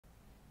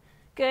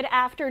Good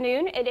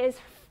afternoon. It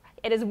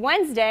is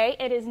Wednesday.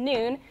 It is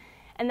noon,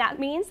 and that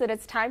means that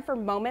it's time for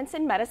Moments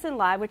in Medicine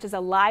Live, which is a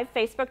live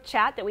Facebook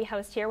chat that we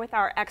host here with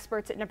our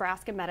experts at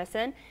Nebraska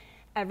Medicine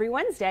every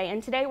Wednesday.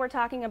 And today we're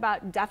talking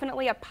about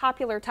definitely a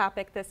popular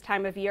topic this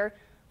time of year,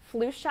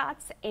 flu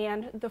shots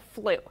and the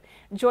flu.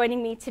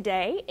 Joining me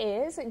today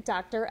is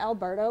Dr.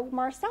 Alberto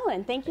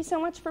Marcelin. Thank you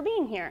so much for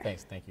being here.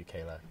 Thanks. Thank you,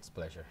 Kayla. It's a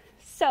pleasure.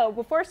 So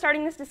before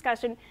starting this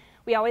discussion,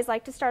 we always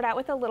like to start out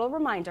with a little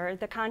reminder.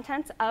 The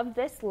contents of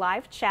this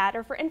live chat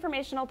are for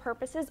informational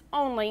purposes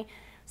only.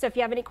 So if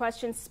you have any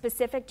questions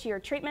specific to your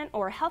treatment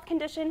or health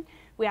condition,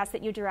 we ask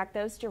that you direct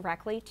those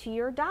directly to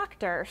your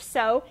doctor.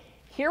 So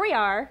here we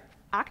are,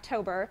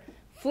 October,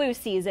 flu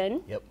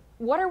season. Yep.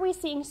 What are we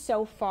seeing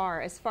so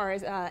far as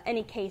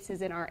any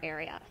cases in our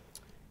area?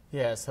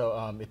 Yeah,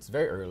 so it's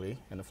very early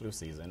in the flu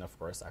season. Of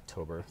course,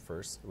 October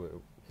 1st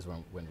is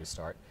when we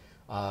start.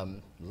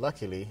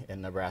 Luckily,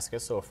 in Nebraska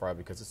so far,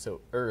 because it's so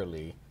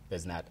early,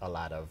 there's not a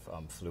lot of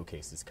flu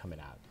cases coming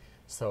out.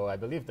 So I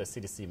believe the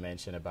CDC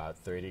mentioned about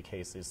 30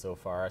 cases so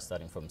far,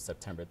 starting from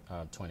September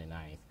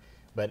 29th.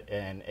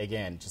 And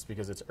again, just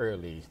because it's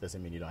early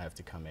doesn't mean you don't have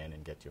to come in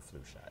and get your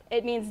flu shot.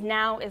 It means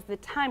now is the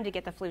time to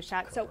get the flu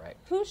shot. Correct.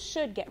 So who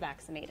should get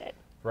vaccinated?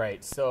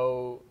 Right.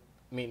 So,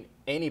 I mean,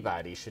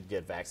 anybody should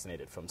get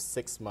vaccinated from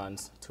 6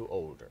 months to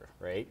older,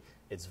 right?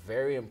 It's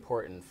very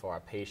important for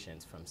our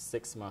patients from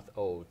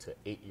 6-month-old to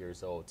 8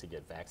 years old to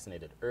get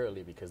vaccinated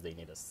early because they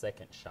need a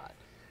second shot.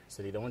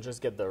 So they don't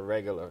just get the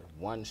regular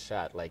one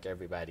shot like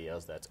everybody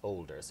else that's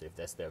older. So if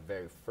that's their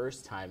very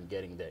first time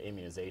getting their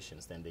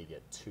immunizations, then they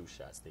get 2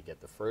 shots. They get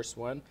the first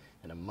one,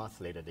 and a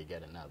month later they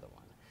get another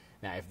one.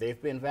 Now, if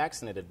they've been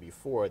vaccinated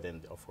before,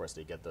 then of course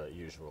they get the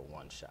usual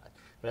 1 shot.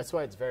 But that's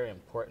why it's very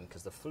important,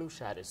 because the flu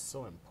shot is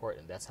so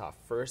important. That's our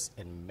first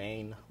and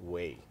main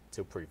way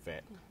to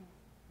prevent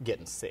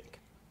getting sick.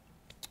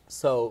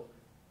 So,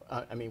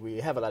 I mean, we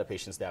have a lot of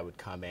patients that would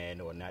come in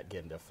or not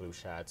getting their flu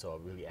shots or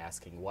really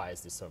asking, why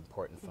is this so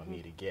important for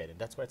me to get? And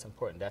that's why it's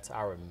important. That's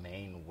our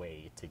main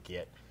way to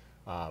get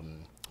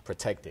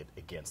protected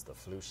against the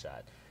flu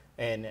shot.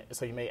 And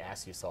so you may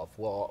ask yourself,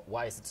 well,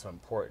 why is it so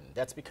important?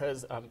 That's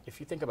because if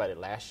you think about it,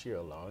 last year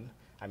alone,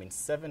 I mean,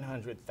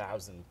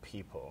 700,000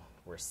 people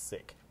were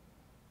sick.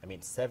 I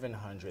mean,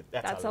 700,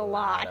 that's a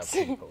lot of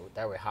people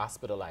that were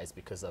hospitalized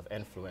because of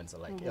influenza,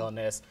 like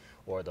illness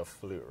or the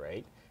flu,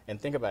 right? And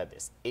think about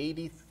this,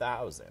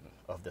 80,000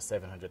 of the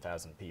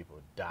 700,000 people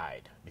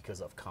died because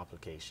of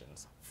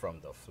complications from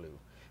the flu.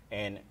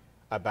 And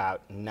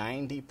about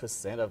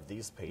 90% of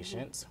these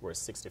patients were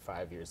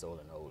 65 years old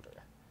and older.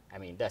 I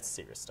mean, that's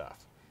serious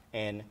stuff.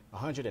 And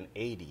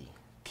 180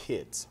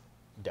 kids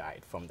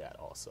died from that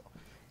also.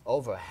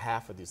 Over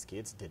half of these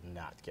kids did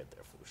not get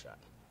their flu shot.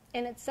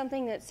 And it's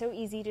something that's so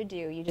easy to do.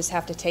 You just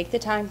have to take the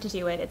time to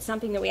do it. It's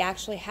something that we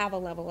actually have a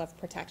level of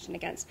protection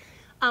against.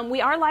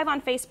 We are live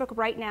on Facebook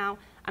right now.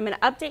 I'm going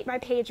to update my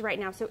page right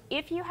now. So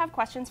if you have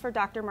questions for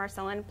Dr.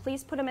 Marcelin,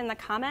 please put them in the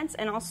comments,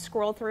 and I'll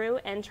scroll through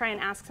and try and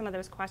ask some of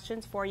those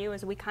questions for you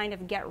as we kind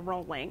of get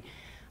rolling.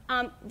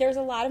 There's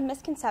a lot of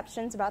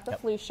misconceptions about the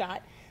flu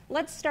shot.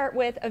 Let's start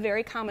with a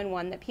very common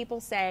one that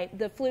people say,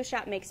 the flu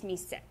shot makes me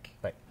sick.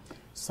 Right.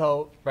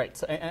 So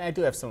and I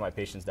do have some of my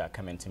patients that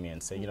come in to me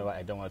and say, you know what,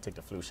 I don't want to take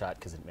the flu shot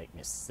because it makes me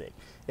sick.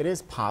 It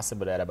is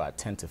possible that about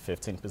 10 to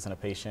 15%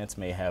 of patients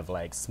may have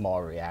like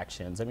small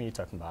reactions. I mean, you're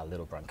talking about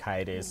little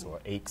bronchitis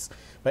or aches,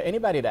 but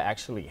anybody that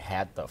actually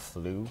had the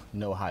flu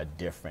know how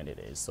different it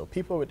is. So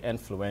people with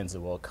influenza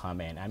will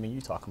come in. I mean,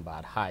 you're talking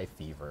about high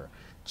fever,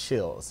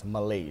 chills,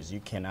 malaise.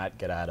 You cannot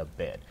get out of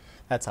bed.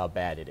 That's how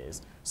bad it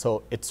is.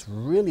 So it's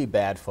really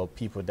bad for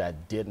people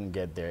that didn't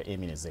get their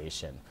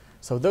immunization.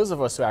 So those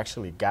of us who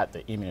actually got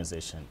the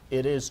immunization,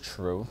 it is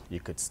true,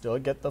 you could still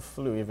get the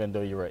flu even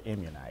though you were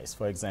immunized.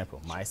 For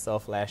example,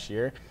 myself last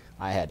year,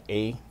 I had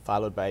A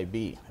followed by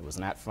B. It was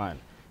not fun,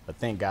 but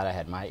thank God I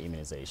had my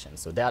immunization.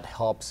 So that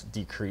helps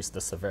decrease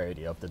the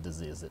severity of the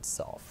disease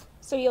itself.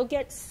 So you'll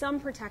get some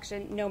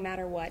protection no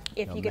matter what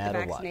if you get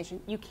the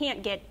vaccination. You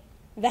can't get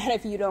that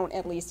if you don't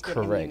at least get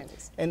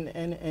immunized. And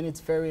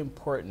it's very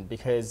important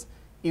because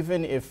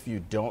even if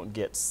you don't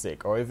get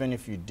sick, or even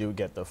if you do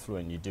get the flu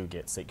and you do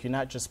get sick, you're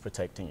not just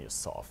protecting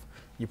yourself.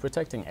 You're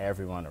protecting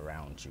everyone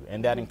around you.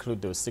 And that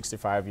includes those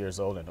 65 years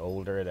old and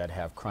older that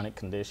have chronic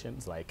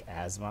conditions like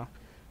asthma,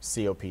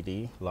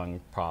 COPD, lung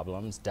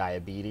problems,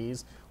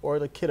 diabetes, or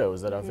the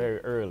kiddos that are very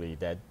early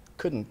that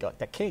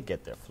can't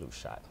get their flu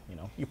shot. You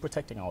know, you're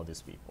protecting all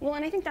these people. Well,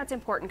 and I think that's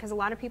important because a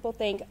lot of people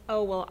think,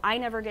 oh, well, I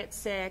never get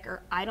sick,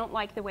 or I don't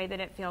like the way that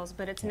it feels,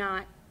 but it's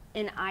not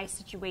an I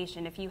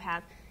situation. If you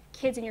have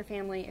kids in your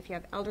family, if you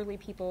have elderly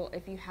people,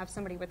 if you have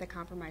somebody with a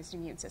compromised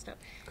immune system.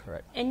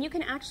 Correct. And you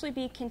can actually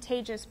be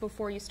contagious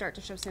before you start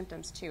to show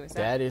symptoms too, is that?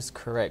 That is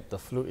correct. The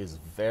flu is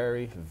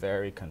very,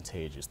 very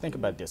contagious. Think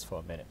about this for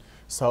a minute.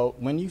 So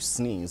when you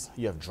sneeze,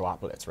 you have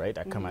droplets, right,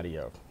 that come out of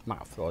your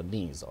mouth or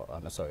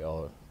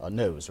or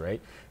nose,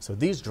 right? So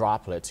these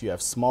droplets, you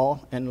have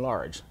small and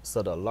large.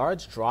 So the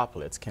large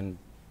droplets can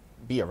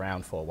be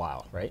around for a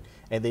while, right?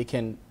 And they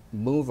can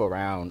move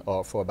around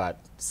for about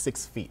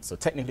 6 feet. So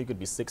technically, it could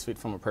be 6 feet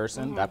from a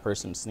person. That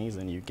person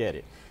sneezes and you get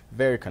it.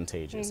 Very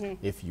contagious.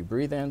 If you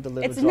breathe in the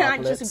little droplets. It's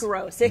not just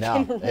gross. It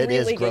can really it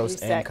is get gross you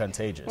sick. and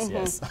contagious,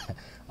 yes.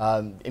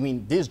 I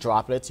mean, these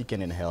droplets, you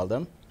can inhale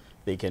them.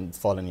 They can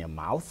fall in your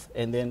mouth,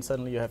 and then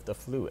suddenly you have the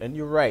flu. And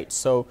you're right.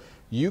 So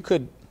you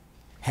could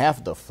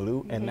have the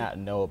flu and not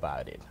know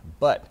about it.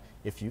 But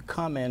if you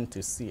come in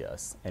to see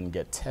us and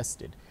get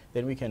tested,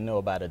 then we can know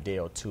about a day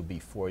or two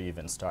before you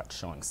even start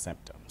showing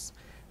symptoms.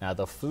 Now,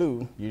 the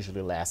flu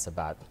usually lasts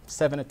about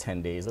 7 to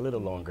 10 days, a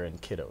little longer in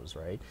kiddos,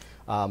 right?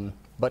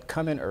 But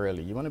come in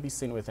early. You want to be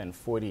seen within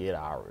 48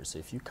 hours.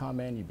 If you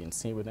come in, you've been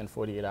seen within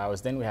 48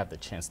 hours, then we have the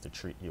chance to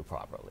treat you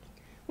properly.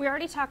 We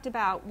already talked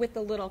about, with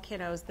the little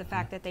kiddos, the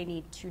fact that they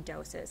need 2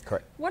 doses.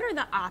 Correct. What are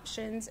the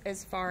options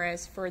as far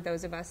as for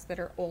those of us that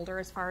are older,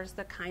 as far as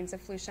the kinds of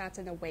flu shots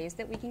and the ways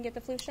that we can get the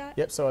flu shot?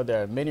 Yep, so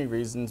there are many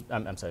reasons,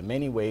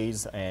 many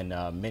ways and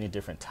many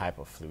different type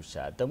of flu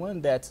shot.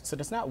 So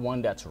there's not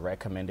one that's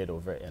recommended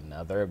over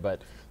another,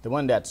 but the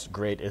one that's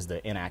great is the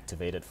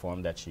inactivated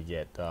form that you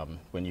get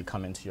when you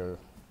come into your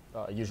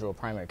usual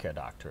primary care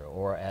doctor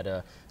or at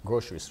a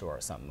grocery store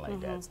or something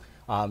like that.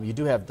 You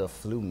do have the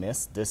flu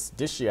mist.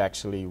 This year,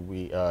 actually,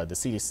 the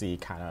CDC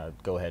kind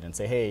of go ahead and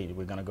say, hey,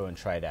 we're going to go and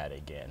try that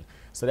again.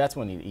 So that's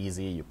when it's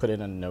easy. You put it in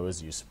the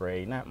nose, you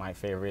spray. Not my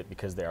favorite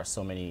because there are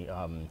so many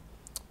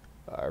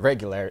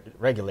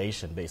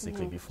regulation,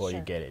 basically, before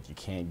you get it. You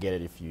can't get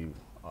it if you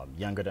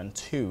younger than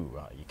 2.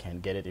 You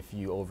can't get it if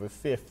you over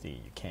 50.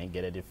 You can't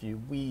get it if you're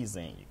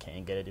wheezing. You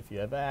can't get it if you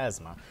have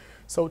asthma.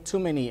 So too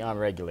many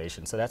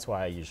regulations. So that's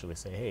why I usually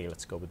say, hey,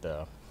 let's go with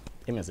the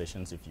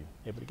immunizations if you're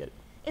able to get it.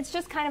 It's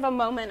just kind of a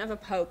moment of a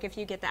poke if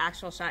you get the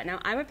actual shot. Now,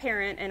 I'm a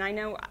parent, and I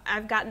know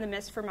I've gotten the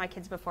mist for my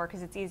kids before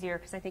because it's easier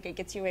because I think it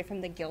gets you away from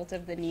the guilt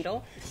of the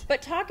needle.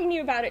 But talking to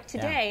you about it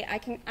today, I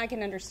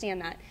can understand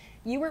that.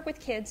 You work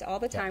with kids all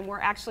the time. We're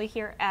actually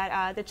here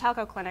at the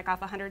Chalco Clinic off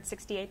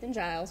 168th and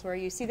Giles, where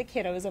you see the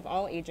kiddos of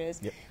all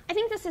ages. I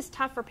think this is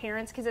tough for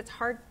parents because it's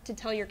hard to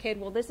tell your kid,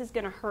 well, this is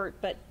going to hurt,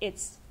 but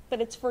it's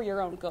for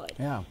your own good.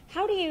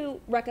 How do you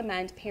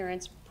recommend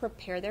parents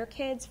prepare their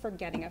kids for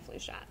getting a flu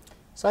shot?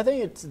 So I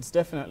think it's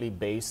definitely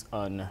based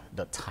on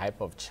the type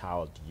of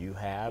child you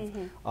have.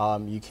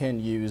 You can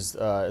use,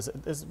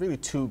 there's really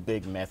 2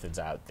 big methods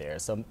out there.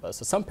 So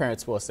some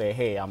parents will say,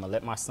 hey, I'm going to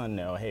let my son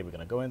know, hey, we're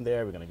going to go in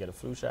there, we're going to get a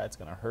flu shot, it's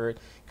going to hurt.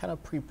 Kind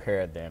of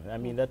prepare them. I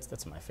mean,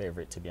 that's my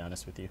favorite, to be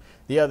honest with you.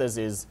 The others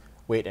is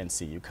wait and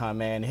see. You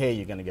come in, hey,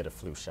 you're going to get a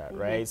flu shot,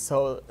 right?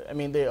 So, I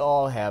mean, they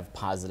all have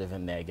positive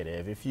and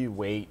negative. If you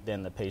wait,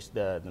 then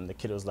then the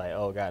kiddo's like,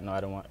 oh, God, no,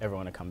 I don't ever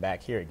want to come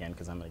back here again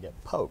because I'm going to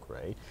get poked,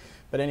 right?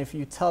 But then if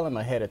you tell them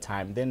ahead of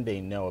time, then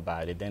they know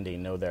about it. Then they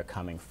know they're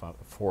coming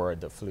for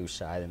the flu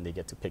shot, and they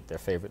get to pick their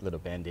favorite little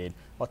Band-Aid.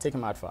 I'll take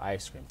them out for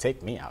ice cream.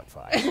 Take me out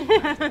for ice cream.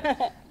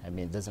 I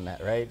mean, doesn't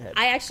that, right?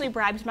 I actually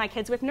bribed my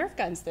kids with Nerf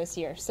guns this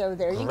year, so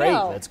there you go. Great,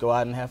 let's go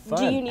out and have fun.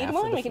 Do you need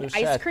one? We can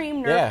ice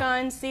cream, Nerf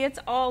guns. See, it's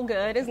all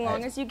good as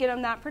long as you get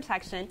them that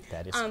protection.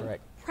 That is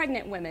correct.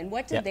 Pregnant women,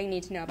 what do they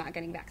need to know about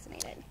getting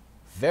vaccinated?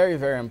 Very,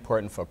 very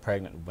important for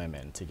pregnant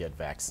women to get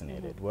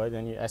vaccinated. Well,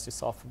 then you ask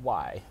yourself,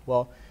 why?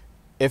 Well,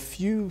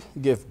 if you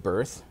give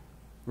birth,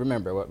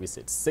 remember what we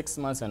said, 6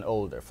 months and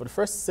older. For the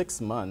first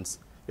 6 months,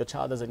 your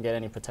child doesn't get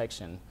any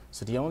protection.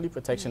 So the only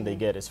protection they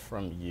get is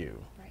from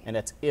you. And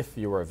that's if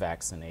you were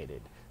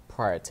vaccinated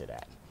prior to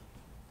that.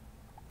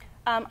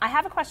 I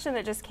have a question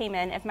that just came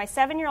in. If my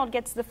 7-year-old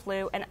gets the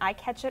flu and I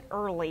catch it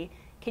early,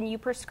 can you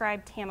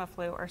prescribe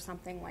Tamiflu or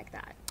something like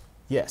that?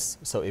 Yes.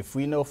 So if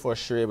we know for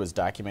sure it was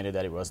documented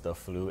that it was the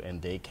flu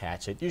and they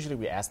catch it, usually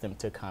we ask them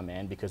to come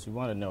in because we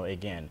want to know,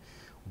 again,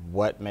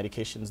 what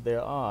medications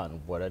they're on,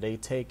 what are they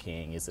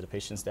taking, is it the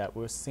patients that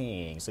we're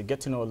seeing? So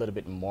get to know a little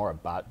bit more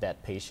about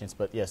that patient,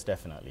 but yes,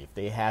 definitely. If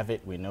they have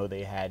it, we know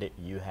they had it,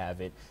 you have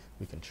it,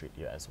 we can treat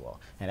you as well.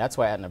 And that's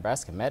why at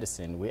Nebraska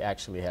Medicine, we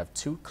actually have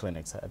 2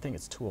 clinics, I think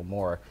it's 2 or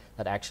more,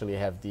 that actually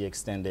have the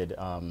extended,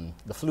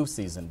 the flu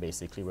season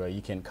basically, where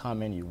you can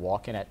come in, you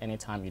walk in at any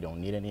time, you don't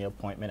need any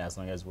appointment as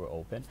long as we're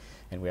open,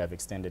 and we have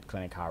extended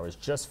clinic hours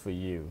just for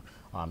you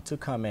to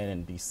come in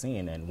and be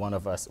seen. And one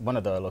of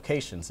the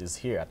locations is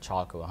here at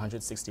Chalco,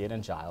 168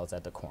 and Giles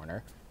at the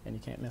corner, and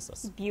you can't miss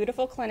us.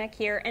 Beautiful clinic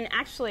here, and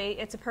actually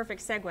it's a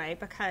perfect segue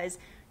because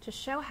to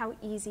show how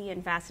easy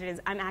and fast it is,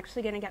 I'm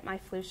actually going to get my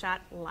flu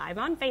shot live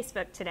on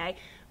Facebook today.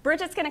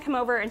 Bridget's going to come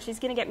over and she's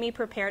going to get me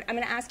prepared. I'm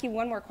going to ask you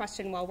one more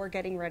question while we're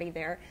getting ready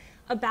there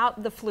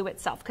about the flu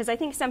itself, because I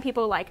think some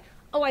people are like,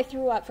 oh, I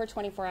threw up for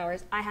 24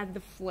 hours, I had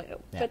the flu.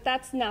 But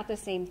that's not the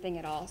same thing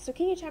at all. So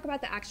can you talk about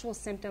the actual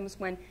symptoms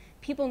when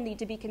people need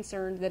to be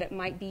concerned that it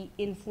might be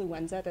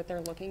influenza that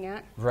they're looking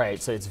at?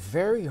 Right, so it's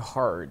very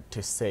hard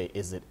to say,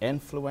 is it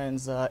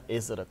influenza,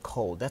 is it a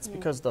cold? That's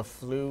because the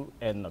flu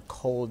and the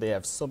cold, they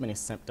have so many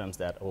symptoms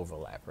that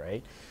overlap,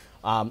 right?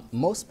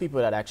 Most people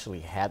that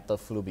actually had the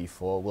flu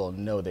before will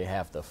know they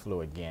have the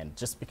flu again,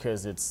 just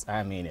because it's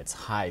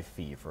high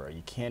fever.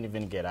 You can't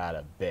even get out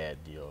of bed.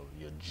 Your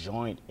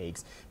joint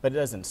aches, but it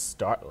doesn't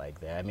start like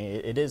that. I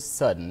mean, it is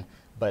sudden,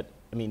 but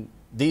I mean,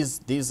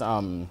 these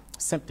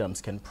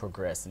symptoms can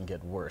progress and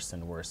get worse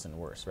and worse and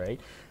worse, right?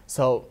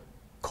 So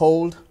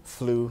cold,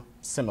 flu,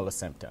 similar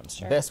symptoms.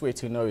 Sure. Best way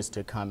to know is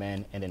to come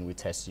in and then we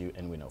test you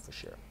and we know for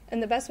sure.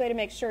 And the best way to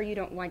make sure you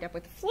don't wind up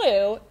with the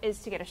flu is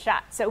to get a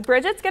shot. So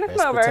Bridget's going to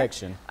come over.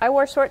 Protection. I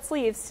wore short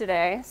sleeves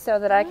today so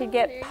that I could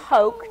get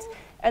poked.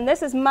 And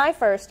this is my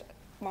first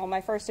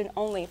and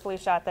only flu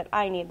shot that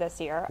I need this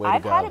year.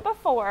 I've had it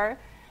before.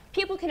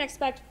 People can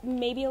expect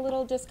maybe a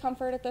little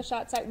discomfort at the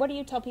shot site. What do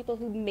you tell people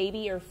who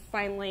maybe are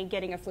finally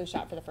getting a flu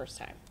shot for the first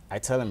time? I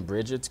tell them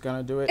Bridget's going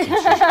to do it. And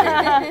she's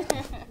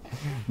doing it.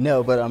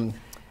 No, but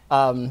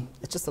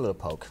it's just a little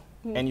poke.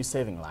 And you're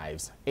saving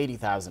lives.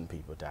 80,000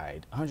 people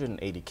died.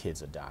 180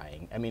 kids are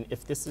dying. I mean,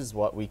 if this is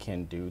what we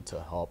can do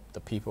to help the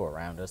people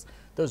around us,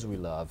 those we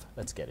love,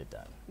 let's get it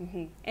done.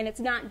 And it's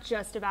not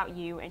just about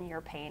you and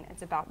your pain.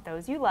 It's about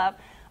those you love.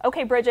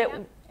 Okay, Bridget,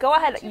 go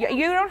ahead. You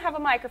don't have a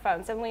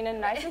microphone, so lean in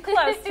nice and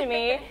close to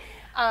me.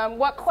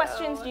 What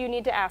questions do you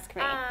need to ask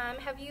me?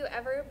 Have you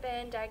ever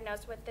been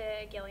diagnosed with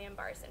the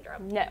Guillain-Barré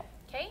syndrome? No.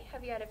 Okay.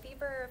 Have you had a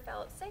fever or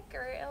felt sick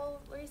or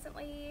ill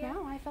recently?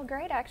 No, I feel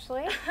great,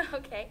 actually.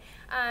 Okay.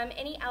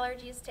 Any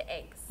allergies to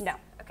eggs? No.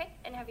 Okay.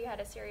 And have you had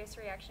a serious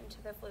reaction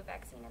to the flu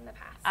vaccine in the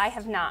past? I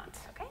have not.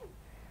 Okay.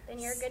 Then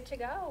you're good to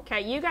go.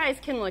 Okay, you guys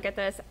can look at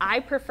this. I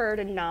prefer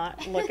to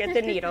not look at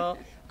the needle.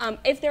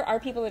 If there are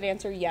people that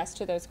answer yes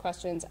to those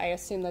questions, I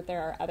assume that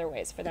there are other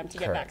ways for them to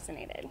get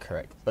vaccinated.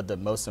 Correct. But the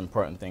most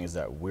important thing is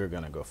that we're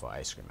going to go for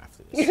ice cream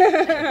after this.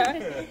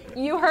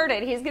 You heard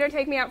it. He's going to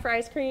take me out for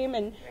ice cream,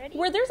 and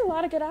where there's a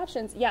lot of good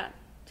options. Yeah,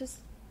 just...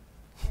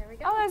 There we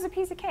go. Oh, there's a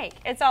piece of cake.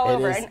 It's all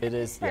over. It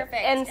is. Perfect.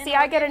 And see,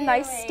 I get a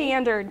nice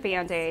standard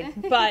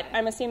Band-Aid, but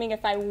I'm assuming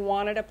if I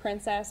wanted a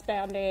princess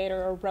Band-Aid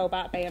or a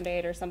robot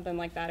Band-Aid or something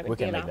like that, it would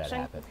be an option. We can make that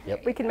happen.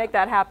 Yep. We can make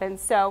that happen.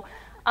 So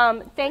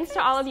thanks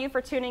to all of you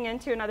for tuning in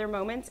to another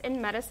Moments in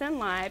Medicine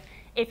Live.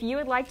 If you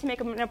would like to make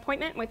an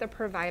appointment with a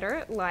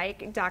provider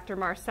like Dr.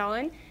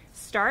 Marcelin,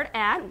 start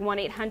at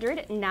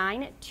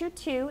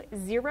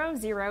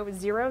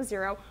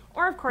 1-800-922-0000,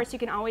 or of course you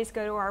can always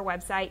go to our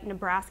website,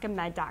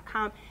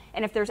 nebraskamed.com.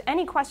 And if there's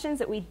any questions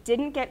that we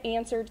didn't get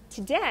answered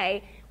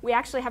today, we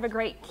actually have a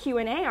great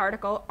Q&A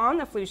article on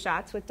the flu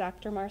shots with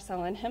Dr.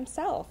 Marcelin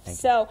himself.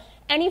 So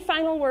any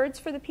final words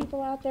for the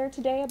people out there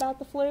today about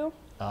the flu?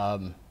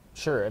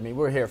 Sure. I mean,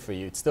 we're here for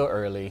you. It's still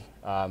early.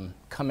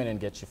 Come in and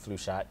get your flu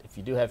shot. If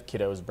you do have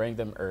kiddos, bring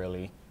them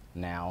early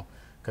now,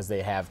 because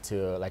they have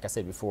to, like I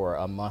said before,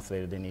 a month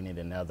later they need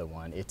another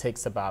one. It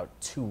takes about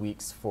 2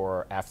 weeks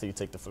after you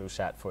take the flu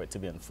shot for it to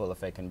be in full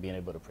effect and being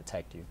able to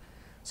protect you.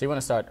 So you want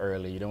to start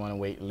early. You don't want to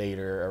wait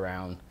later,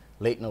 around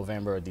late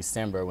November or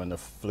December, when the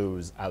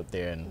flu's out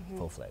there in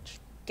full-fledged.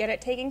 Get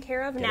it taken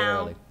care of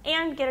now,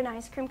 and get an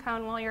ice cream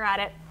cone while you're at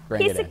it.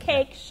 Piece of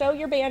cake, show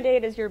your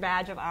Band-Aid as your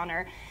badge of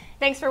honor.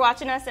 Thanks for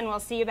watching us, and we'll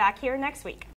see you back here next week.